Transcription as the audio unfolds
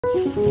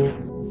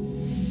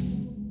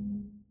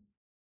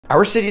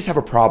Our cities have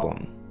a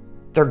problem.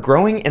 They're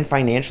growing in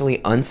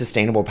financially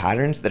unsustainable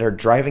patterns that are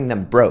driving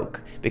them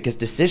broke because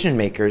decision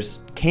makers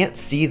can't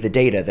see the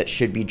data that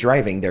should be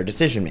driving their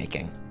decision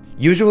making.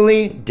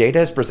 Usually, data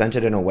is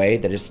presented in a way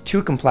that is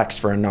too complex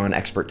for a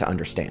non-expert to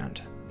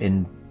understand.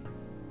 In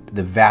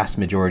the vast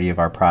majority of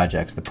our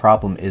projects, the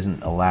problem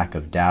isn't a lack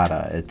of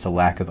data, it's a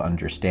lack of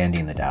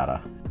understanding the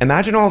data.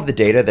 Imagine all of the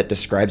data that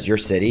describes your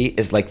city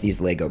is like these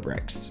Lego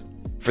bricks.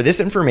 For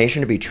this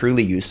information to be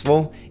truly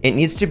useful, it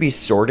needs to be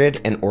sorted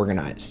and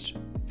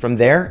organized. From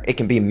there, it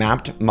can be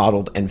mapped,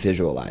 modeled, and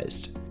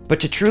visualized. But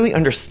to truly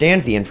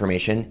understand the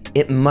information,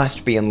 it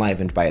must be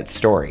enlivened by its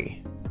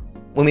story.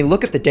 When we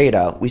look at the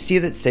data, we see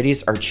that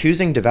cities are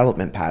choosing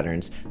development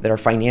patterns that are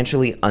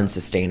financially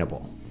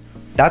unsustainable.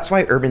 That's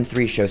why Urban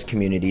 3 shows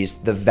communities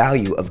the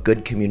value of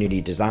good community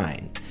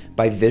design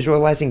by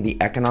visualizing the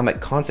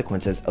economic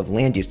consequences of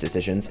land use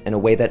decisions in a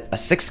way that a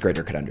sixth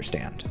grader could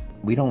understand.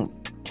 We don't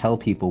tell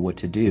people what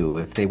to do.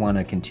 If they want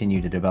to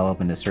continue to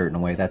develop in a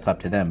certain way, that's up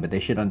to them, but they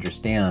should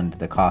understand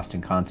the cost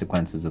and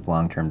consequences of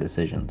long-term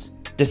decisions.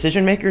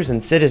 Decision makers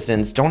and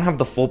citizens don't have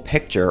the full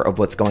picture of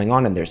what's going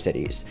on in their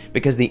cities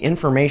because the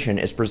information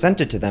is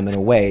presented to them in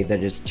a way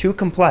that is too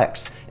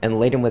complex and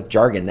laden with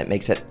jargon that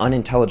makes it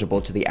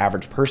unintelligible to the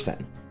average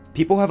person.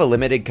 People have a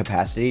limited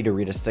capacity to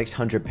read a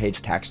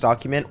 600-page tax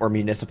document or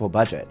municipal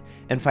budget,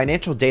 and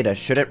financial data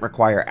shouldn't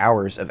require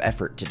hours of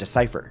effort to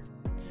decipher.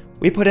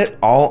 We put it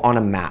all on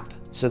a map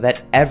so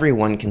that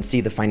everyone can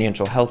see the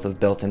financial health of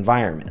built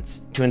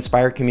environments, to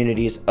inspire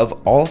communities of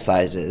all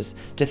sizes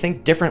to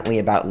think differently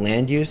about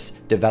land use,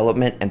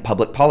 development, and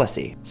public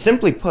policy.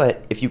 Simply put,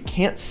 if you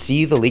can't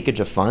see the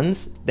leakage of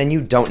funds, then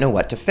you don't know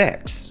what to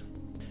fix.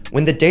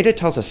 When the data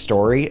tells a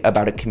story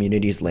about a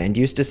community's land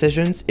use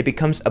decisions, it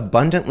becomes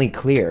abundantly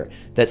clear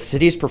that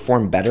cities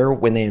perform better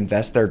when they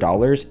invest their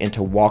dollars into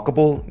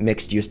walkable,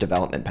 mixed-use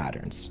development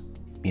patterns.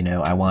 You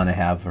know, I want to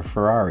have a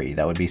Ferrari.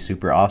 That would be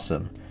super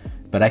awesome.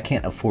 But I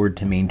can't afford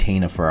to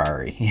maintain a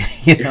Ferrari.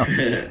 You know,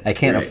 I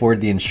can't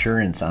afford the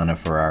insurance on a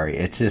Ferrari.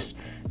 It's just,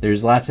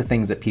 there's lots of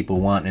things that people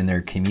want in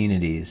their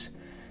communities,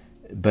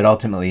 but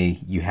ultimately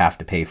you have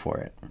to pay for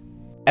it.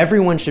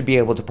 Everyone should be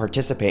able to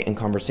participate in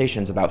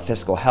conversations about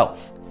fiscal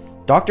health.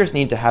 Doctors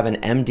need to have an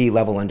MD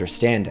level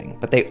understanding,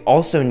 but they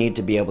also need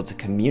to be able to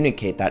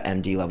communicate that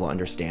MD level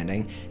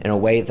understanding in a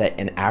way that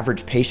an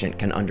average patient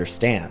can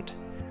understand.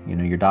 You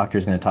know, your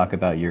doctor's going to talk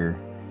about your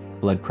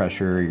blood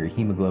pressure, your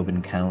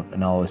hemoglobin count,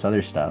 and all this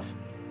other stuff.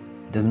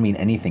 It doesn't mean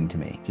anything to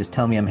me. Just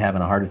tell me I'm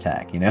having a heart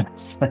attack, you know?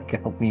 It's like,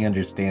 help me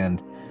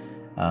understand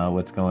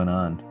what's going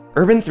on.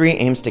 Urban 3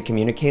 aims to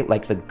communicate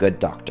like the good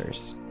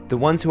doctors, the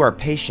ones who are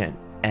patient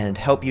and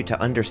help you to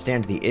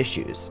understand the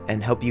issues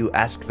and help you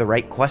ask the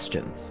right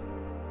questions.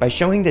 By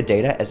showing the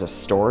data as a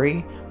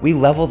story, we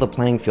level the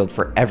playing field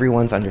for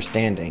everyone's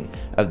understanding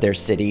of their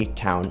city,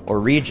 town, or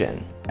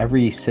region.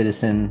 Every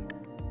citizen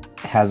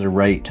has a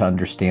right to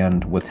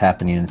understand what's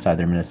happening inside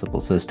their municipal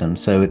system.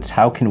 So it's,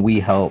 how can we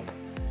help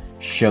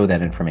show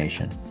that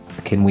information?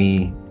 Can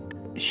we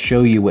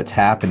show you what's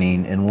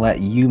happening and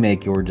let you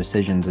make your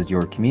decisions as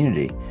your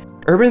community?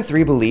 Urban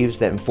 3 believes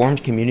that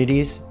informed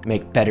communities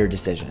make better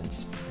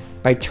decisions.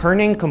 By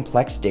turning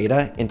complex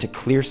data into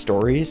clear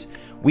stories,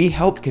 we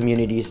help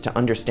communities to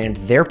understand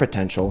their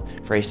potential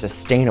for a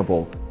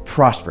sustainable,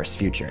 prosperous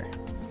future.